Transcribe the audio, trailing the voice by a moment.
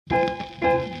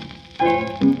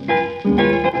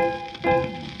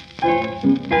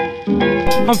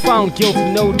I'm found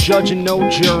guilty, no judge and no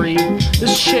jury.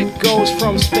 This chick goes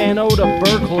from Spano to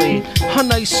Berkeley. A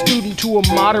nice student to a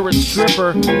moderate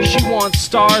stripper. She wants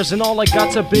stars and all I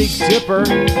got's a Big Dipper.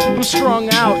 I'm strung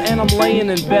out and I'm laying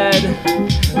in bed.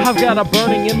 I've got a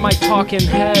burning in my talking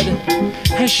head.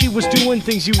 And she was doing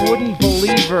things you wouldn't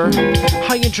believe her.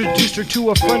 I introduced her to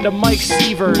a friend of Mike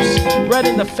Seavers. Red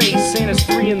in the face saying it's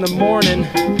 3 in the morning.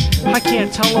 I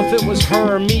can't tell if it was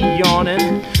her or me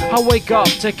yawning. I wake up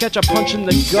to catch a punch in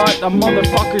the gut. A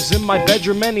motherfucker's in my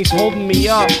bedroom and he's holding me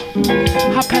up.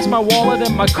 I pass my wallet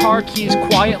and my car keys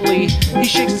quietly. He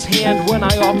shakes his hand when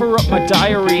I offer up my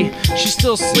diary. She's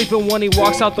still sleeping when he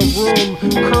walks out the room,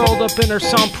 curled up in her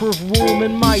soundproof womb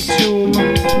in my tomb.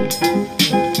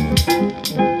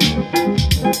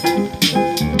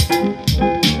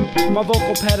 My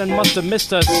vocal pattern must have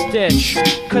missed a stitch,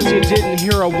 'cause you didn't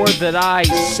hear a word that I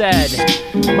said.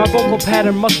 My vocal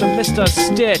pattern must have missed a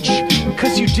stitch,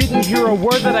 'cause you didn't hear a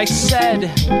word that I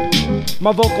said.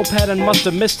 My vocal pattern must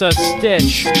have missed a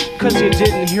stitch, 'cause you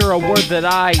didn't hear a word that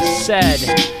I said.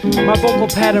 My vocal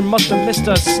pattern must have missed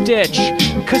a stitch,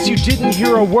 'cause you didn't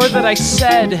hear a word that I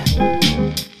said.